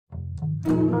What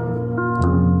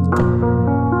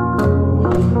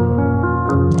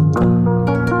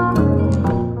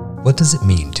does it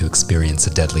mean to experience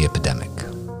a deadly epidemic?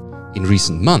 In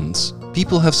recent months,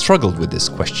 people have struggled with this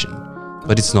question,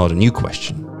 but it's not a new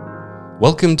question.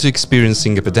 Welcome to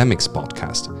Experiencing Epidemics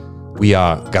podcast. We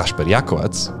are Gaspar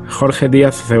Jakovac, Jorge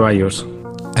Díaz Ceballos,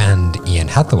 and Ian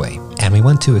Hathaway, and we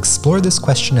want to explore this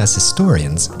question as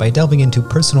historians by delving into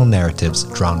personal narratives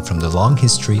drawn from the long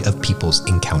history of people's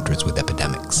encounters with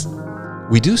epidemics.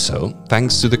 We do so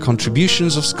thanks to the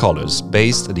contributions of scholars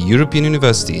based at the European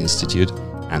University Institute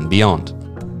and beyond.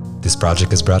 This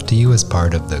project is brought to you as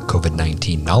part of the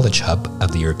COVID-19 Knowledge Hub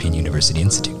of the European University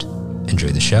Institute. Enjoy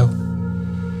the show.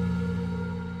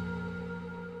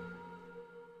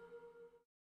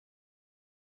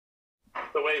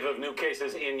 The wave of new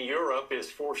cases in Europe is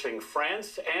forcing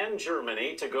France and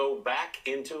Germany to go back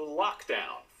into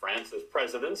lockdown. France's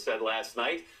president said last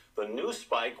night the new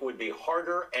spike would be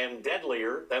harder and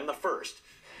deadlier than the first.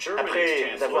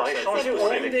 Après d'avoir échangé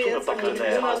aussi avec tous nos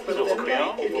partenaires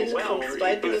européens,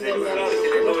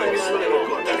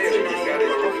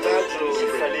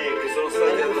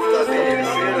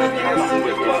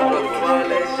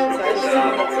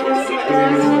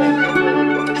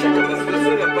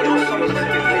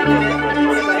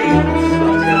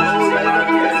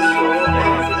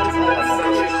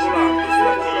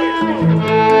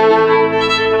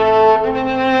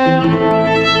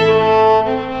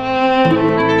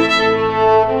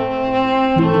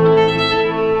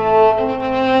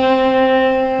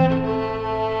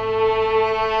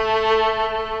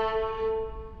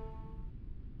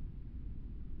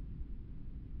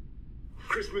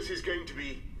 Christmas is going to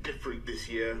be different this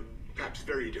year, perhaps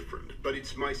very different, but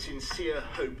it's my sincere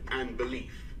hope and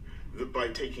belief that by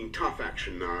taking tough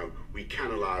action now, we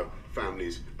can allow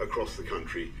families across the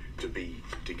country to be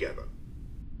together.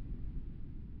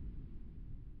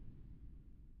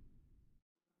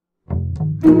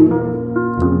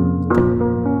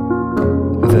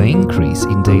 The increase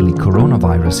in daily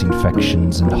coronavirus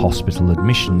infections and hospital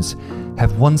admissions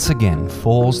have once again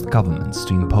forced governments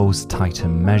to impose tighter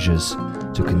measures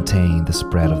to contain the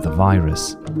spread of the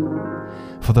virus.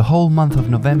 For the whole month of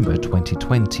November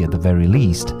 2020 at the very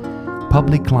least,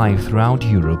 public life throughout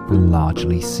Europe will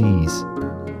largely cease.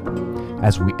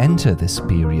 As we enter this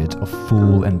period of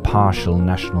full and partial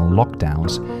national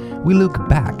lockdowns, we look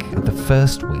back at the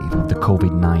first wave of the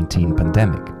COVID-19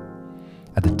 pandemic.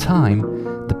 At the time,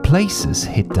 the places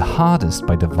hit the hardest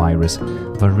by the virus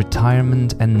were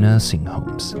retirement and nursing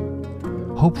homes.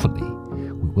 Hopefully,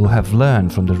 we will have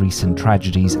learned from the recent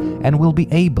tragedies and will be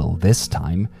able this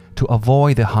time to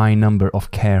avoid the high number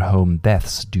of care home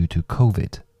deaths due to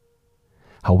COVID.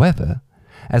 However,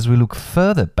 as we look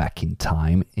further back in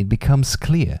time, it becomes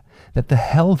clear that the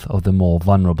health of the more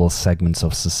vulnerable segments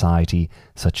of society,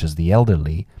 such as the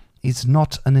elderly, is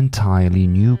not an entirely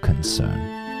new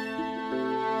concern.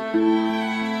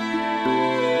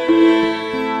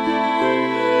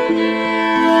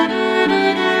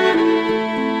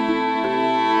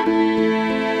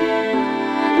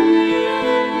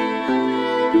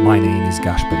 My name is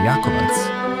Gaspar Jakovac,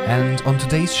 and on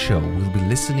today's show we'll be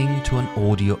listening to an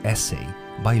audio essay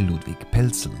by Ludwig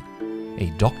Pelzel, a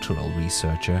doctoral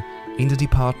researcher in the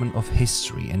Department of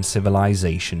History and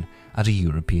Civilization at the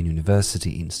European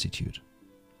University Institute.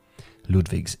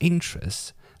 Ludwig's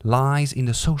interest lies in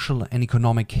the social and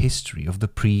economic history of the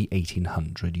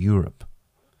pre-1800 Europe.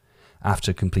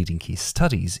 After completing his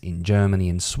studies in Germany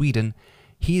and Sweden,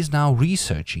 he is now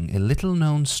researching a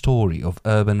little-known story of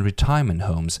urban retirement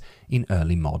homes in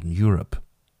early modern Europe.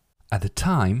 At the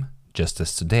time, just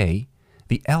as today,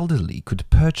 the elderly could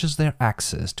purchase their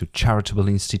access to charitable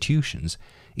institutions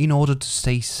in order to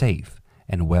stay safe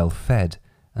and well-fed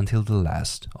until the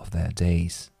last of their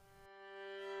days.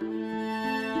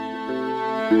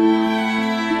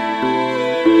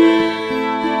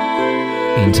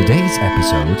 In today's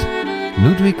episode,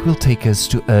 Ludwig will take us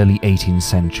to early 18th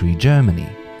century Germany,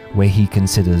 where he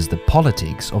considers the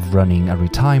politics of running a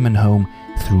retirement home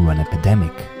through an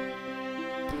epidemic.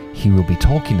 He will be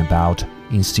talking about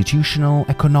institutional,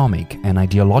 economic and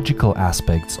ideological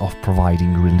aspects of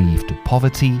providing relief to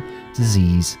poverty,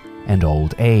 disease and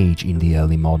old age in the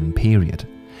early modern period,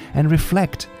 and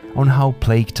reflect on how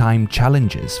plague-time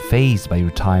challenges faced by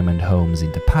retirement homes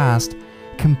in the past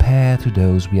compare to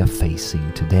those we are facing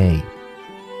today.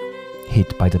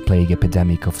 Hit by the plague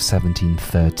epidemic of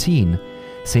 1713,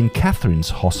 St. Catherine's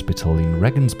Hospital in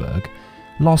Regensburg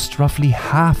lost roughly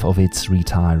half of its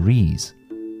retirees.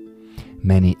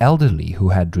 Many elderly who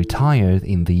had retired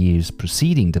in the years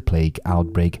preceding the plague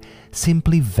outbreak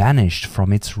simply vanished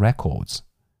from its records.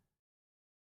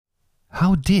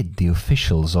 How did the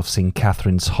officials of St.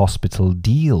 Catherine's Hospital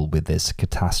deal with this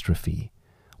catastrophe?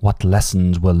 What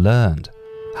lessons were learned?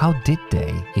 How did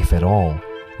they, if at all,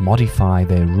 modify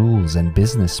their rules and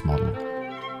business model?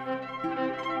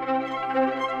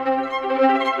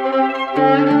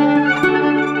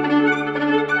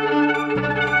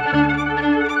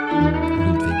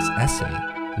 Ludwig's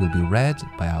essay will be read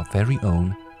by our very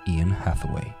own Ian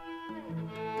Hathaway.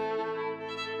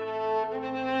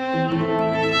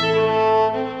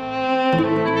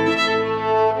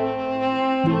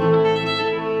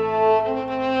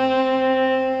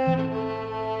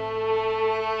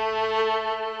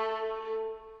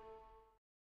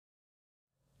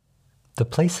 The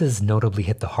places notably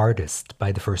hit the hardest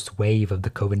by the first wave of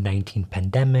the COVID-19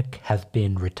 pandemic have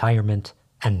been retirement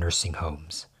and nursing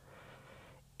homes.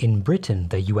 In Britain,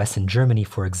 the US and Germany,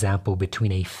 for example,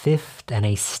 between a fifth and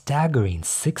a staggering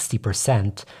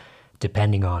 60%,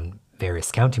 depending on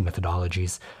various counting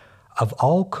methodologies, of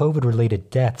all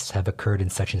COVID-related deaths have occurred in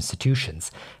such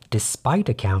institutions, despite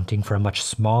accounting for a much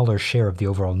smaller share of the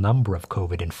overall number of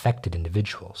COVID-infected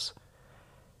individuals.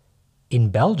 In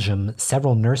Belgium,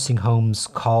 several nursing homes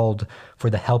called for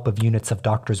the help of units of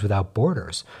Doctors Without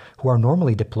Borders, who are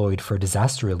normally deployed for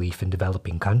disaster relief in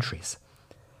developing countries.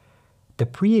 The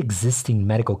pre-existing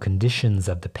medical conditions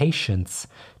of the patients,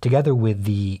 together with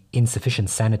the insufficient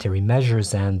sanitary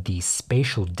measures and the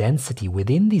spatial density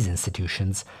within these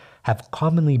institutions, have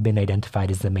commonly been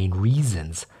identified as the main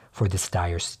reasons for this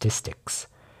dire statistics.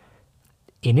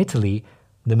 In Italy,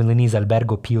 the Milanese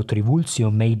Albergo Pio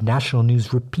Trivulzio made national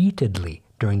news repeatedly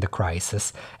during the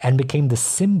crisis and became the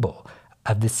symbol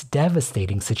of this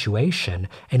devastating situation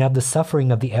and of the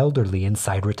suffering of the elderly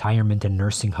inside retirement and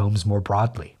nursing homes more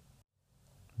broadly.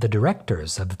 The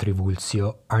directors of the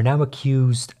Trivulzio are now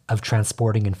accused of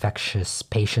transporting infectious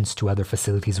patients to other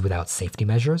facilities without safety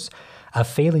measures, of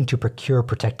failing to procure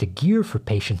protective gear for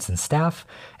patients and staff,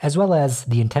 as well as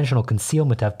the intentional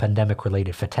concealment of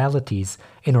pandemic-related fatalities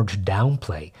in order to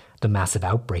downplay the massive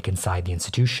outbreak inside the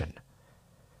institution.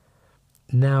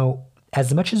 Now,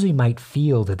 as much as we might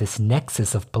feel that this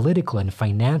nexus of political and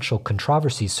financial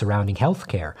controversies surrounding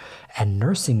healthcare and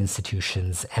nursing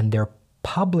institutions and their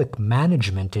public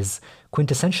management is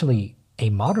quintessentially a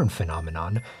modern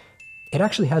phenomenon, it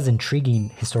actually has intriguing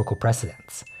historical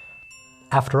precedents.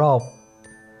 After all,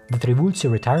 the Trivulzio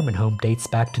retirement home dates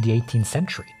back to the 18th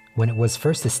century, when it was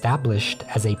first established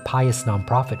as a pious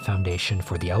nonprofit foundation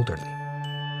for the elderly.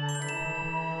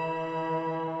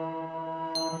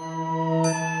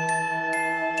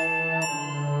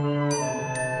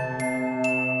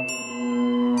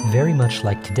 Very much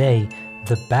like today,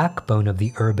 the backbone of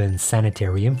the urban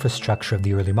sanitary infrastructure of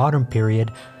the early modern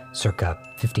period, circa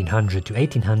 1500 to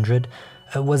 1800,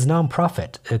 was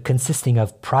non-profit, consisting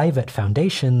of private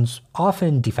foundations,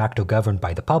 often de facto governed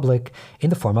by the public, in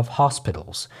the form of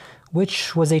hospitals,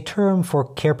 which was a term for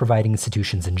care-providing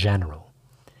institutions in general.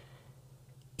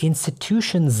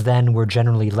 Institutions then were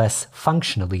generally less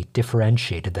functionally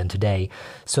differentiated than today,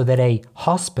 so that a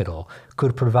hospital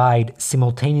could provide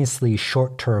simultaneously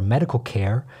short-term medical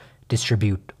care,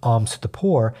 distribute alms to the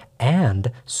poor,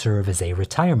 and serve as a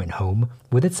retirement home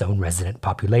with its own resident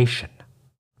population.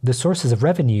 The sources of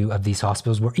revenue of these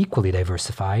hospitals were equally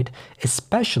diversified,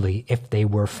 especially if they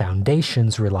were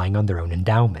foundations relying on their own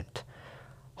endowment.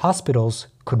 Hospitals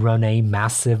could run a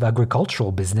massive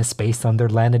agricultural business based on their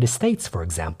landed estates, for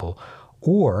example,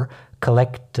 or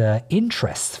collect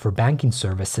interests for banking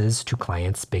services to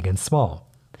clients big and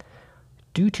small.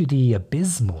 Due to the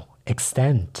abysmal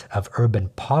extent of urban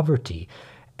poverty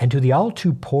and to the all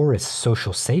too porous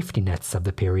social safety nets of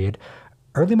the period,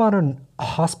 early modern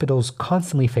hospitals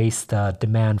constantly faced a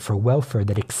demand for welfare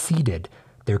that exceeded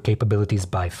their capabilities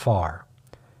by far.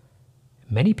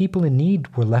 Many people in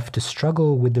need were left to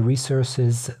struggle with the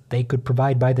resources they could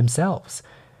provide by themselves,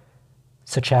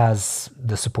 such as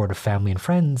the support of family and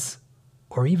friends,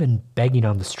 or even begging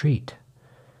on the street.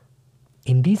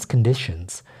 In these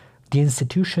conditions, the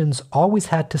institutions always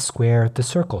had to square the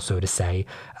circle, so to say,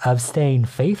 of staying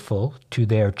faithful to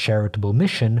their charitable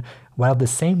mission while at the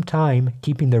same time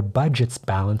keeping their budgets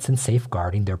balanced and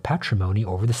safeguarding their patrimony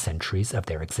over the centuries of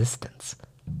their existence.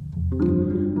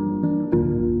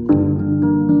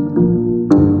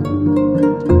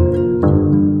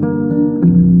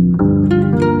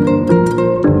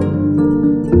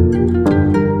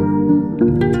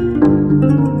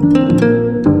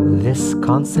 This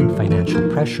constant financial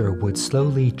pressure would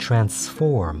slowly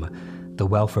transform the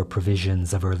welfare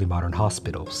provisions of early modern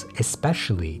hospitals,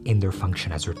 especially in their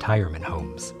function as retirement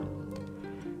homes.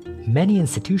 Many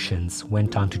institutions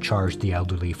went on to charge the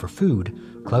elderly for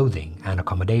food, clothing, and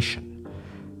accommodation.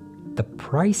 The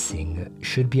pricing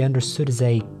should be understood as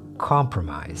a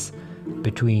compromise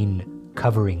between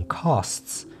covering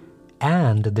costs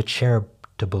and the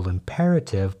charitable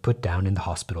imperative put down in the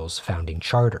hospital's founding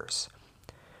charters.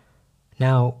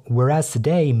 Now, whereas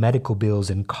today medical bills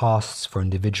and costs for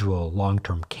individual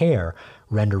long-term care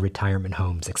render retirement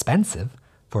homes expensive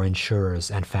for insurers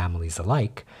and families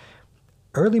alike,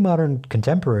 early modern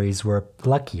contemporaries were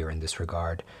luckier in this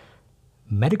regard.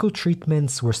 Medical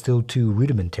treatments were still too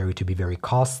rudimentary to be very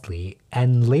costly,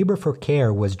 and labor for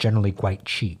care was generally quite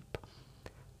cheap.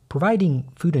 Providing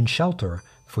food and shelter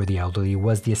for the elderly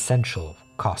was the essential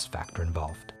cost factor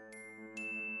involved.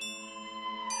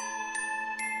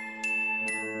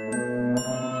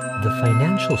 The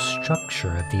financial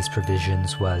structure of these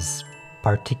provisions was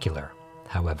particular,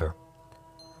 however.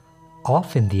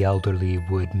 Often the elderly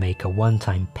would make a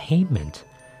one-time payment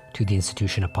to the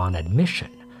institution upon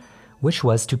admission, which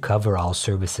was to cover all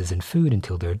services and food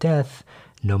until their death,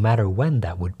 no matter when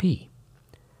that would be.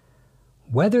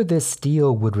 Whether this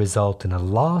deal would result in a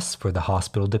loss for the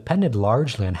hospital depended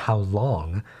largely on how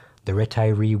long the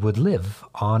retiree would live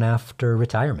on after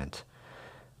retirement.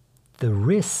 The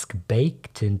risk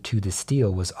baked into this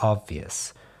deal was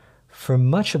obvious. For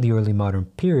much of the early modern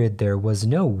period, there was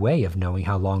no way of knowing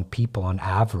how long people on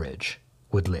average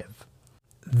would live.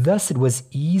 Thus, it was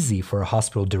easy for a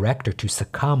hospital director to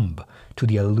succumb to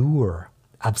the allure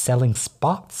of selling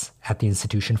spots at the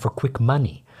institution for quick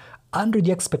money, under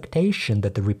the expectation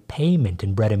that the repayment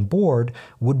in bread and board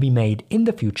would be made in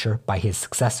the future by his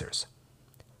successors.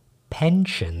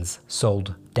 Pensions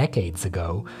sold decades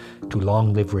ago to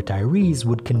long-lived retirees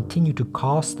would continue to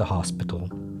cost the hospital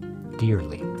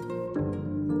dearly.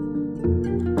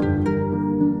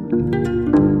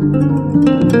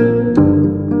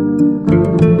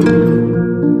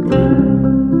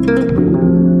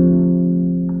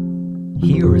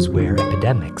 Here is where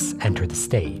epidemics enter the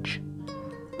stage.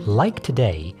 Like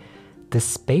today, the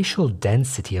spatial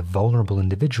density of vulnerable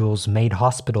individuals made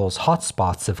hospitals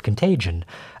hotspots of contagion,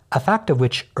 a fact of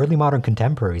which early modern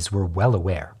contemporaries were well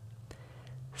aware.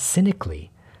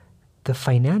 Cynically, the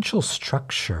financial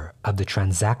structure of the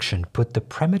transaction put the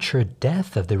premature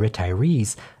death of the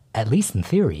retirees, at least in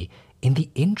theory, in the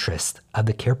interest of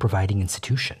the care-providing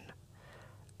institution.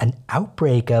 An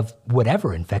outbreak of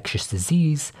whatever infectious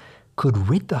disease could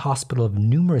rid the hospital of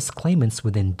numerous claimants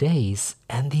within days,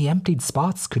 and the emptied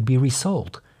spots could be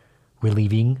resold,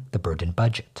 relieving the burdened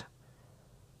budget.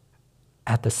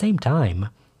 At the same time,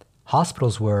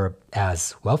 hospitals were,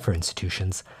 as welfare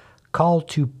institutions, called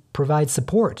to provide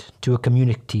support to a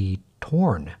community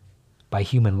torn by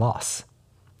human loss.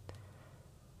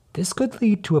 This could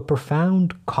lead to a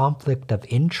profound conflict of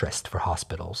interest for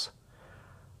hospitals.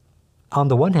 On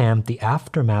the one hand, the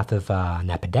aftermath of an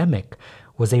epidemic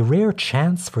was a rare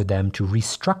chance for them to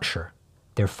restructure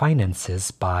their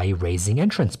finances by raising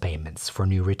entrance payments for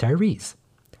new retirees.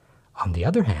 On the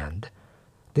other hand,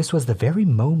 this was the very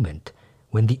moment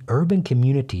when the urban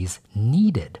communities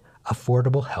needed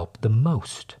affordable help the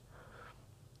most.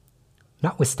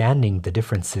 Notwithstanding the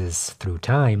differences through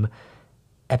time,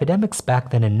 epidemics back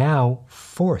then and now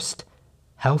forced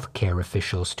healthcare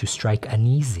officials to strike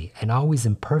uneasy and always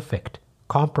imperfect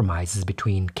compromises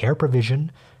between care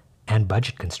provision and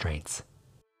budget constraints.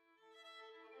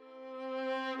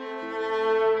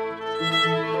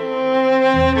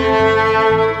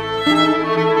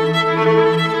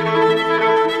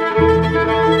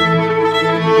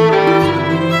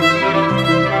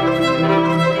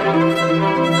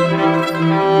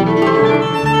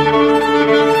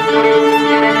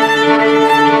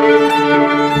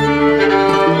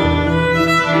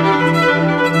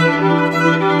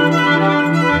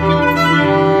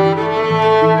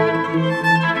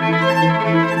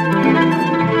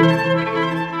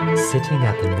 Sitting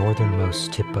at the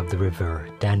northernmost tip of the river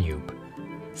Danube,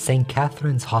 St.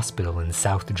 Catherine's Hospital in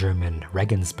South German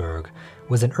Regensburg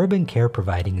was an urban care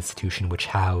providing institution which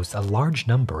housed a large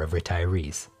number of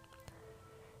retirees.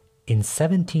 In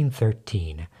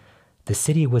 1713, the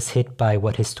city was hit by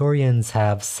what historians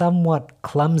have somewhat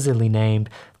clumsily named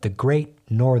the Great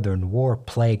Northern War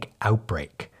Plague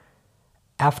outbreak,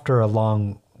 after a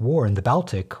long war in the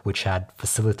Baltic which had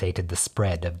facilitated the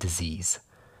spread of disease.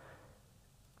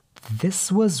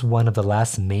 This was one of the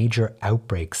last major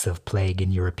outbreaks of plague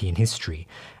in European history,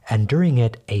 and during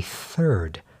it, a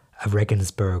third of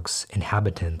Regensburg's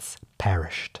inhabitants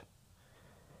perished.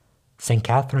 St.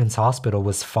 Catherine's Hospital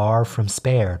was far from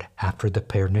spared after the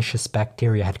pernicious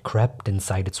bacteria had crept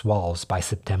inside its walls by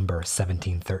September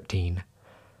 1713.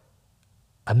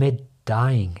 Amid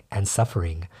dying and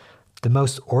suffering, the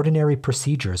most ordinary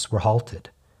procedures were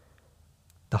halted.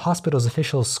 the hospital's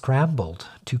officials scrambled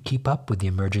to keep up with the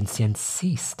emergency and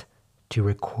ceased to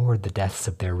record the deaths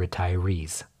of their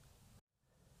retirees.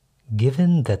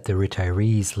 Given that the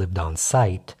retirees lived on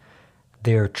site,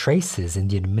 their traces in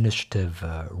the administrative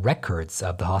records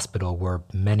of the hospital were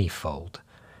manifold.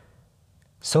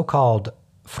 So-called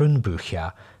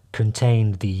Frunbücher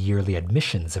contained the yearly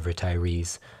admissions of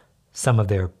retirees, some of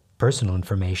their personal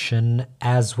information,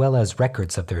 as well as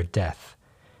records of their death.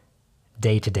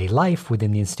 Day-to-day life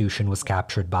within the institution was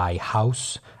captured by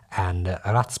Haus and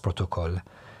Ratsprotokoll,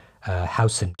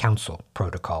 House and Council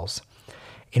protocols,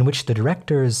 in which the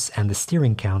directors and the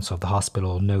steering council of the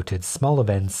hospital noted small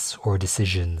events or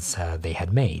decisions they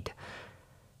had made.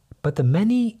 But the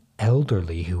many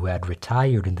elderly who had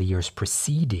retired in the years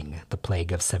preceding the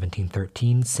plague of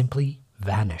 1713 simply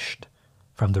vanished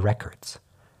from the records.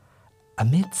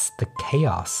 Amidst the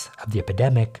chaos of the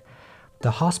epidemic,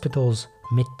 the hospital's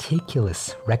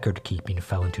meticulous record-keeping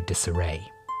fell into disarray.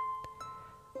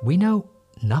 We know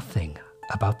nothing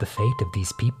about the fate of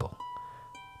these people,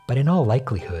 but in all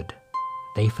likelihood,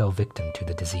 they fell victim to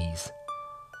the disease.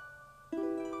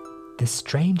 This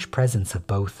strange presence of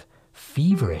both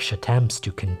feverish attempts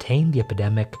to contain the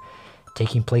epidemic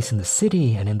taking place in the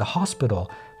city and in the hospital,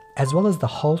 as well as the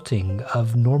halting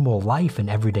of normal life and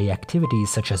everyday activities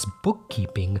such as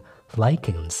bookkeeping,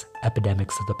 likens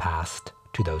epidemics of the past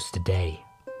to those today.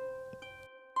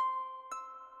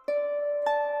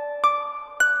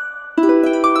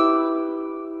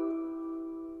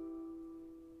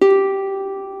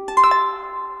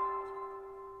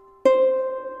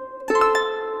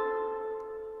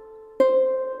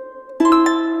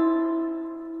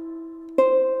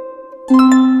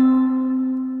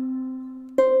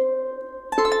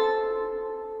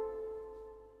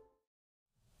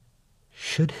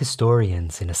 Should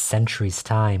historians in a century's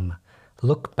time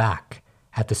look back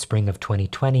at the spring of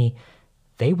 2020,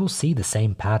 they will see the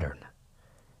same pattern.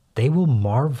 They will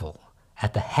marvel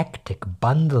at the hectic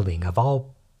bundling of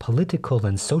all political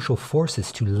and social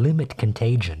forces to limit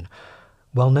contagion,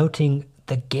 while noting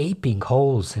the gaping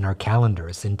holes in our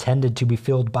calendars intended to be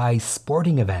filled by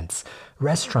sporting events,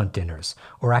 restaurant dinners,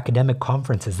 or academic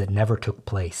conferences that never took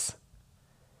place.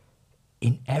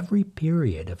 In every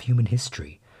period of human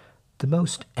history, the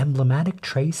most emblematic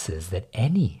traces that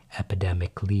any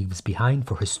epidemic leaves behind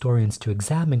for historians to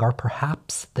examine are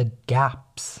perhaps the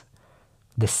gaps,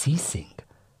 the ceasing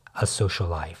of social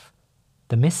life,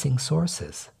 the missing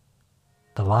sources,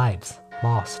 the lives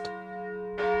lost.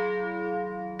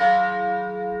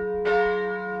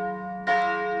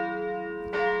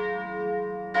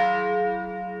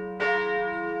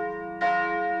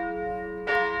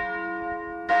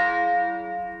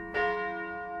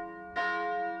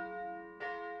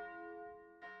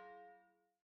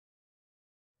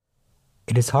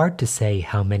 It is hard to say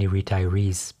how many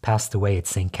retirees passed away at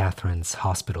St. Catherine's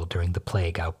Hospital during the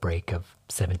plague outbreak of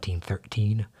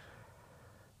 1713.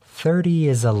 30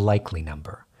 is a likely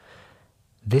number.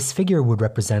 This figure would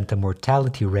represent a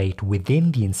mortality rate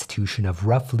within the institution of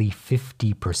roughly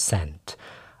 50%,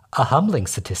 a humbling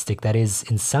statistic that is,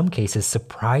 in some cases,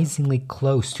 surprisingly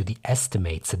close to the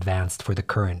estimates advanced for the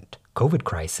current COVID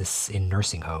crisis in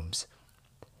nursing homes.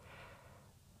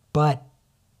 But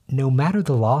no matter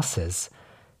the losses,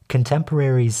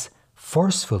 contemporaries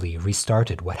forcefully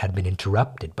restarted what had been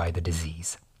interrupted by the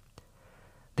disease.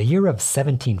 The year of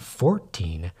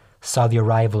 1714 saw the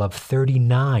arrival of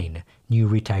 39 new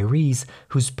retirees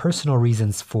whose personal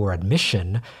reasons for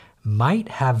admission might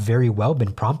have very well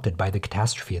been prompted by the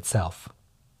catastrophe itself.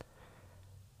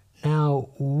 Now,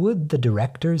 would the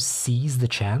directors seize the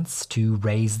chance to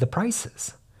raise the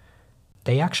prices?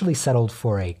 They actually settled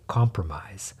for a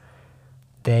compromise.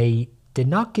 They did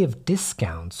not give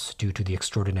discounts due to the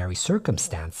extraordinary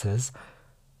circumstances,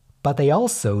 but they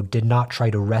also did not try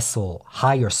to wrestle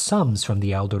higher sums from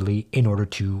the elderly in order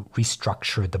to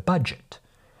restructure the budget.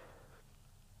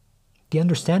 The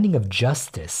understanding of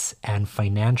justice and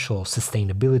financial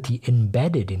sustainability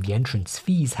embedded in the entrance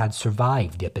fees had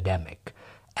survived the epidemic,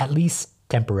 at least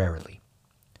temporarily.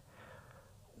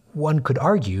 One could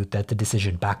argue that the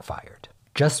decision backfired.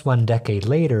 Just one decade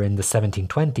later, in the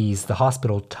 1720s, the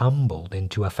hospital tumbled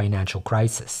into a financial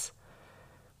crisis.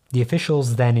 The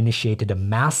officials then initiated a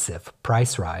massive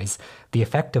price rise, the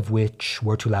effect of which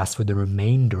were to last for the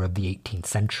remainder of the 18th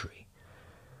century.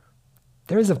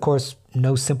 There is, of course,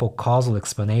 no simple causal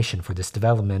explanation for this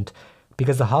development,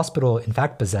 because the hospital in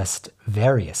fact possessed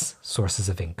various sources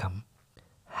of income.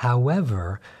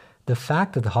 However, the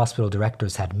fact that the hospital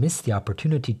directors had missed the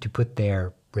opportunity to put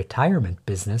their retirement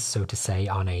business, so to say,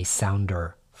 on a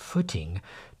sounder footing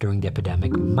during the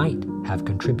epidemic might have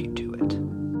contributed to it.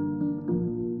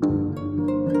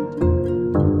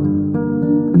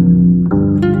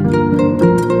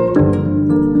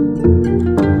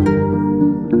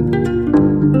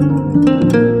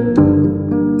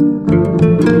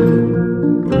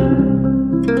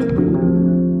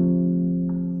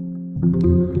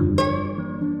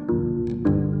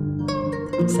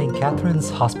 St. Catherine's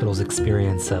Hospital's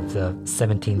experience of the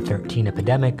 1713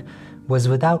 epidemic was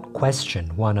without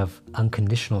question one of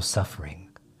unconditional suffering.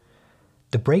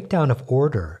 The breakdown of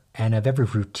order and of every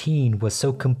routine was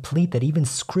so complete that even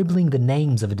scribbling the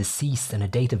names of a deceased and a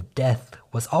date of death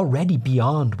was already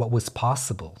beyond what was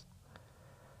possible.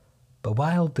 But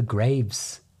while the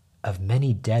graves of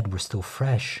many dead were still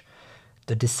fresh,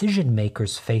 the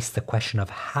decision-makers faced the question of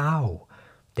how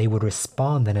they would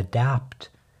respond and adapt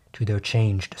to their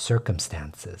changed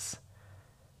circumstances.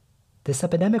 This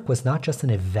epidemic was not just an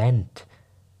event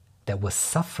that was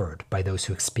suffered by those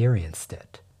who experienced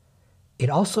it. It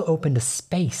also opened a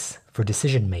space for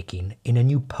decision-making in a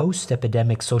new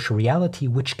post-epidemic social reality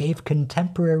which gave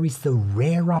contemporaries the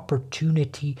rare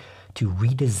opportunity to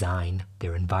redesign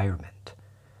their environment.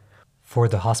 For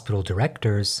the hospital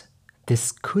directors,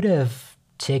 this could have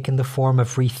taken the form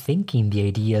of rethinking the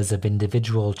ideas of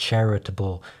individual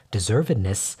charitable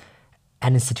deservedness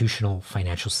and institutional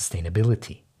financial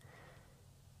sustainability.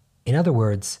 In other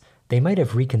words, they might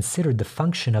have reconsidered the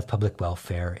function of public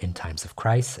welfare in times of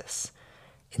crisis.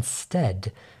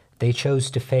 Instead, they chose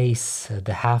to face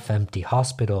the half-empty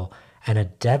hospital and a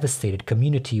devastated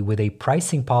community with a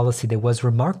pricing policy that was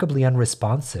remarkably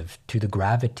unresponsive to the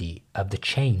gravity of the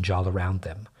change all around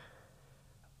them.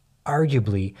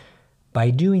 Arguably, by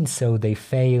doing so, they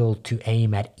failed to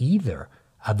aim at either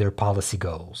of their policy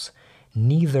goals,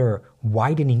 neither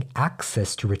widening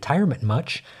access to retirement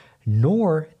much,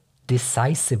 nor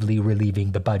decisively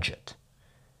relieving the budget.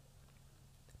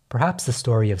 Perhaps the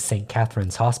story of St.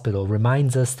 Catherine's Hospital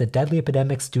reminds us that deadly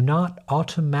epidemics do not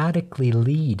automatically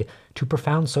lead to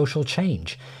profound social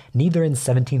change, neither in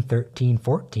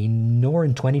 1713-14 nor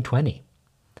in 2020.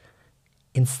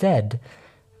 Instead,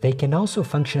 they can also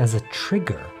function as a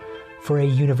trigger for a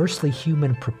universally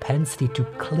human propensity to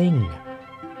cling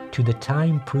to the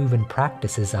time-proven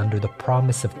practices under the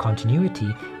promise of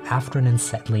continuity after an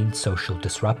unsettling social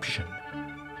disruption.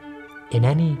 In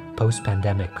any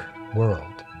post-pandemic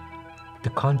world,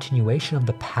 the continuation of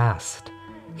the past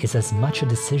is as much a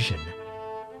decision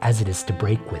as it is to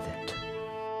break with it.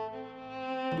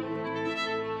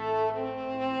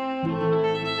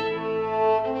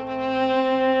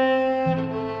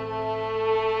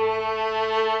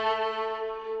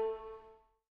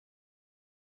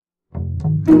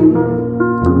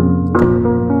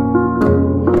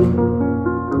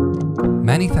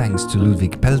 Many thanks to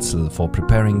Ludwig Pelzel for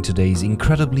preparing today's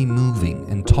incredibly moving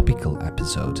and topical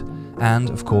episode, and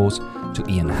of course to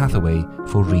Ian Hathaway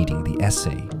for reading the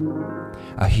essay.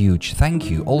 A huge thank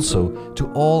you also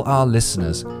to all our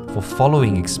listeners for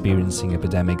following Experiencing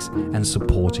Epidemics and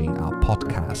supporting our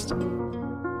podcast.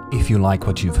 If you like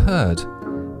what you've heard,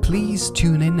 please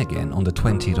tune in again on the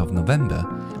 20th of November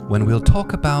when we'll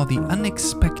talk about the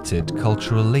unexpected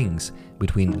cultural links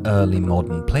between early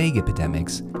modern plague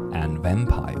epidemics and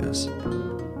vampires.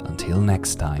 Until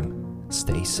next time,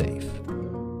 stay safe.